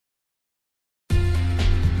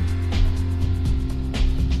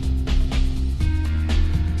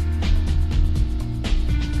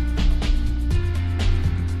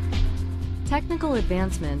Technological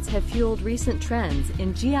advancements have fueled recent trends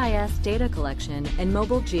in GIS data collection and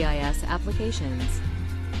mobile GIS applications.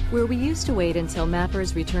 Where we used to wait until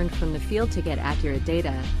mappers returned from the field to get accurate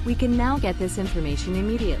data, we can now get this information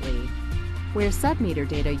immediately. Where submeter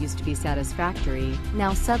data used to be satisfactory,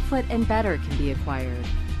 now subfoot and better can be acquired.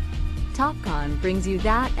 Topcon brings you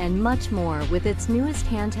that and much more with its newest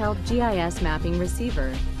handheld GIS mapping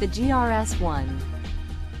receiver, the GRS-1.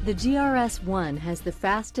 The GRS-1 has the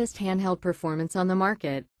fastest handheld performance on the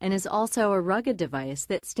market and is also a rugged device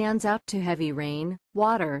that stands up to heavy rain,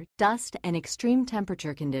 water, dust, and extreme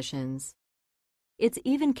temperature conditions. It's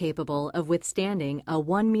even capable of withstanding a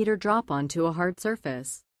 1-meter drop onto a hard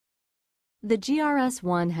surface. The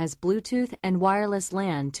GRS-1 has Bluetooth and wireless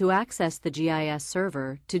LAN to access the GIS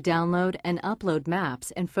server to download and upload maps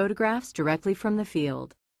and photographs directly from the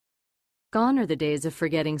field. Gone are the days of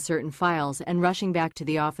forgetting certain files and rushing back to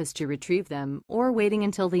the office to retrieve them, or waiting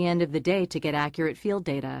until the end of the day to get accurate field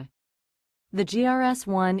data. The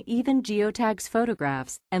GRS-1 even geotags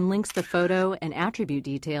photographs and links the photo and attribute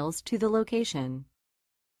details to the location.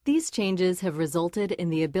 These changes have resulted in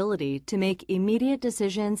the ability to make immediate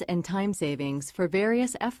decisions and time savings for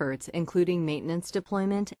various efforts, including maintenance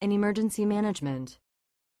deployment and emergency management.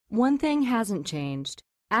 One thing hasn't changed.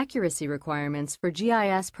 Accuracy requirements for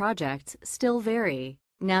GIS projects still vary.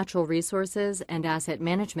 Natural resources and asset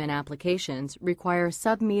management applications require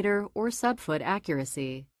sub-meter or sub-foot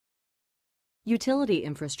accuracy. Utility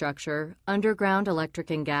infrastructure, underground electric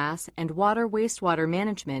and gas, and water wastewater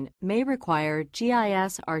management may require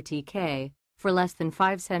GIS RTK for less than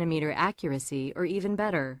 5 centimeter accuracy or even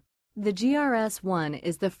better. The GRS-1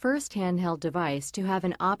 is the first handheld device to have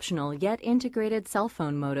an optional yet integrated cell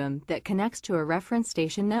phone modem that connects to a reference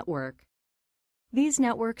station network. These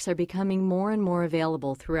networks are becoming more and more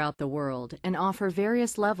available throughout the world and offer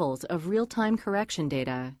various levels of real-time correction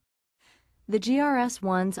data. The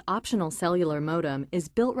GRS-1's optional cellular modem is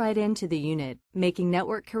built right into the unit, making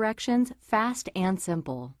network corrections fast and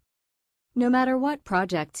simple. No matter what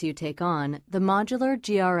projects you take on, the modular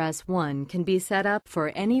GRS-1 can be set up for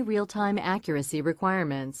any real-time accuracy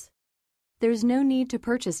requirements. There's no need to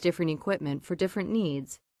purchase different equipment for different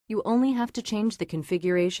needs. You only have to change the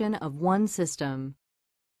configuration of one system.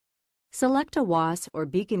 Select a WAS or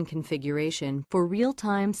beacon configuration for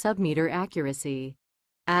real-time sub-meter accuracy.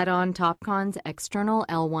 Add on Topcon's external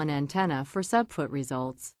L1 antenna for subfoot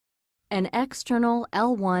results. An external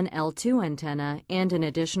L1, L2 antenna and an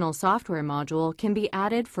additional software module can be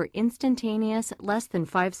added for instantaneous less than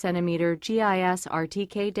 5 centimeter GIS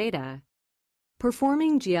RTK data.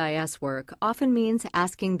 Performing GIS work often means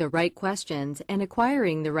asking the right questions and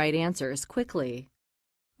acquiring the right answers quickly.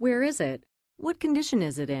 Where is it? What condition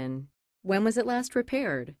is it in? When was it last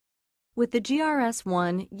repaired? With the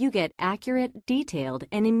GRS-1, you get accurate, detailed,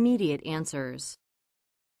 and immediate answers.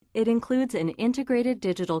 It includes an integrated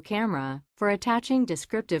digital camera for attaching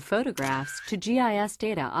descriptive photographs to GIS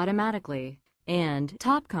data automatically. And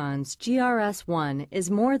Topcon's GRS-1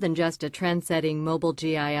 is more than just a trend-setting mobile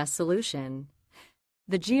GIS solution.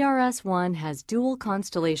 The GRS-1 has dual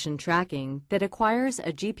constellation tracking that acquires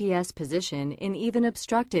a GPS position in even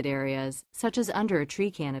obstructed areas, such as under a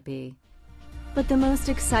tree canopy. But the most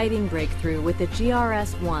exciting breakthrough with the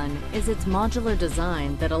GRS-1 is its modular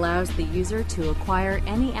design that allows the user to acquire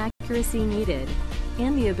any accuracy needed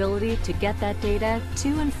and the ability to get that data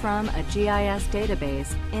to and from a GIS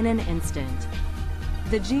database in an instant.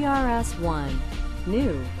 The GRS-1,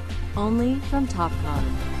 new, only from Topcon.